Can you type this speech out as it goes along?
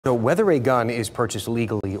So whether a gun is purchased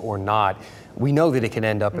legally or not, we know that it can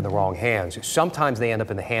end up in the wrong hands. Sometimes they end up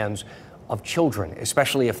in the hands of children,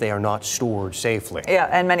 especially if they are not stored safely. Yeah,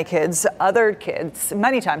 and many times other kids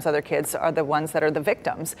are the ones that are the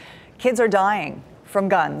victims. Kids are dying from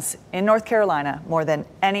guns in North Carolina more than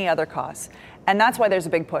any other cause. And that's why there's a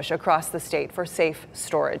big push across the state for safe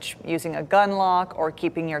storage, using a gun lock or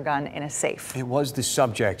keeping your gun in a safe. It was the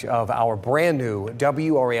subject of our brand new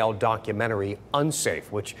WRAL documentary,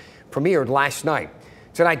 Unsafe, which premiered last night.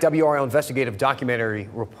 Tonight, WRAL investigative documentary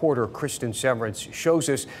reporter Kristen Severance shows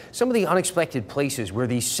us some of the unexpected places where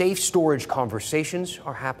these safe storage conversations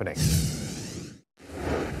are happening.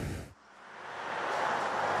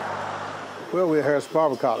 Well, we're at Harris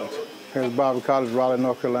Barber College, Raleigh,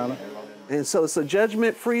 North Carolina. And so it's a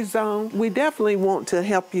judgment-free zone. We definitely want to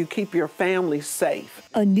help you keep your family safe.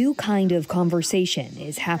 A new kind of conversation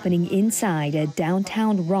is happening inside a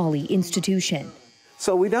downtown Raleigh institution.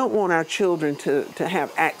 So we don't want our children to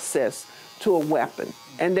have access to a weapon.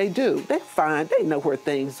 And they do. They're fine. They know where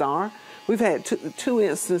things are. We've had two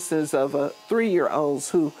instances of 3-year-olds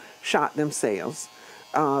who shot themselves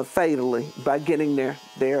fatally by getting their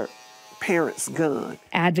parents' gun.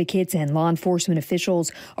 Advocates and law enforcement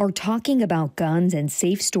officials are talking about guns and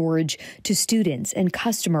safe storage to students and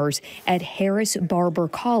customers at Harris Barber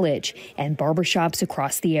College and barbershops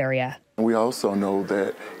across the area. We also know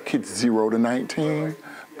that kids 0 to 19,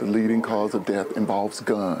 the leading cause of death involves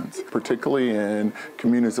guns, particularly in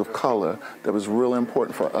communities of color. That was really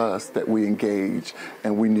important for us that we engage,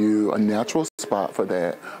 and we knew a natural spot for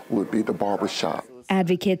that would be the barbershop.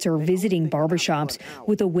 Advocates are visiting barbershops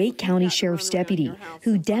with a Wake County Sheriff's deputy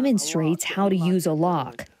who demonstrates how to use a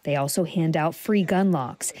lock. They also hand out free gun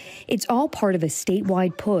locks. It's all part of a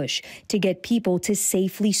statewide push to get people to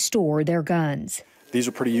safely store their guns. These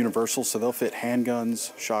are pretty universal, so they'll fit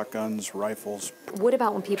handguns, shotguns, rifles. What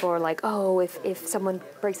about when people are like, oh, if someone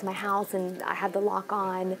breaks in my house and I have the lock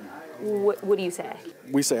on, what do you say?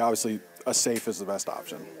 We say, obviously, a safe is the best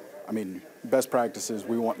option. I mean, best practices,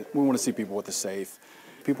 we want to see people with a safe.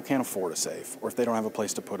 People can't afford a safe, or if they don't have a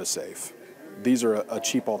place to put a safe. These are a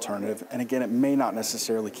cheap alternative, and again, it may not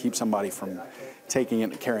necessarily keep somebody from taking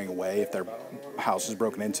it and carrying away if their house is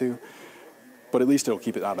broken into, but at least it'll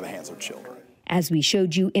keep it out of the hands of children. As we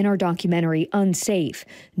showed you in our documentary, Unsafe,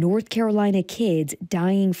 North Carolina kids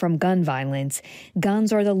dying from gun violence.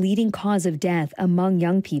 Guns are the leading cause of death among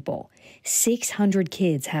young people. 600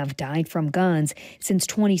 kids have died from guns since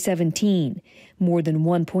 2017. More than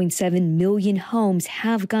 1.7 million homes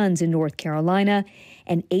have guns in North Carolina,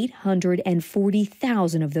 and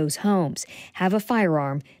 840,000 of those homes have a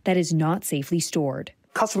firearm that is not safely stored.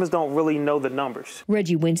 Customers don't really know the numbers.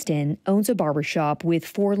 Reggie Winston owns a barbershop with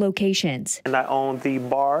 4 locations. And I own the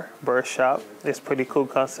barbershop. It's a pretty cool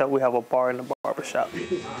concept. We have a bar in the barbershop.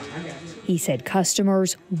 He said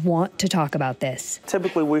customers want to talk about this.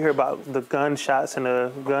 Typically, we hear about the gunshots and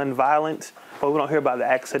the gun violence, but we don't hear about the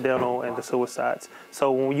accidental and the suicides.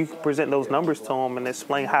 So when you present those numbers to them and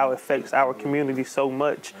explain how it affects our community so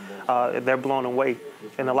much, they're blown away.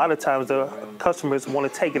 And a lot of times the customers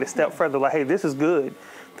want to take it a step further, like, hey, this is good.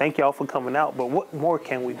 Thank y'all for coming out, but what more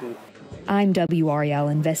can we do? I'm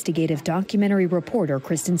WRAL investigative documentary reporter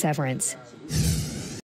Kristen Severance.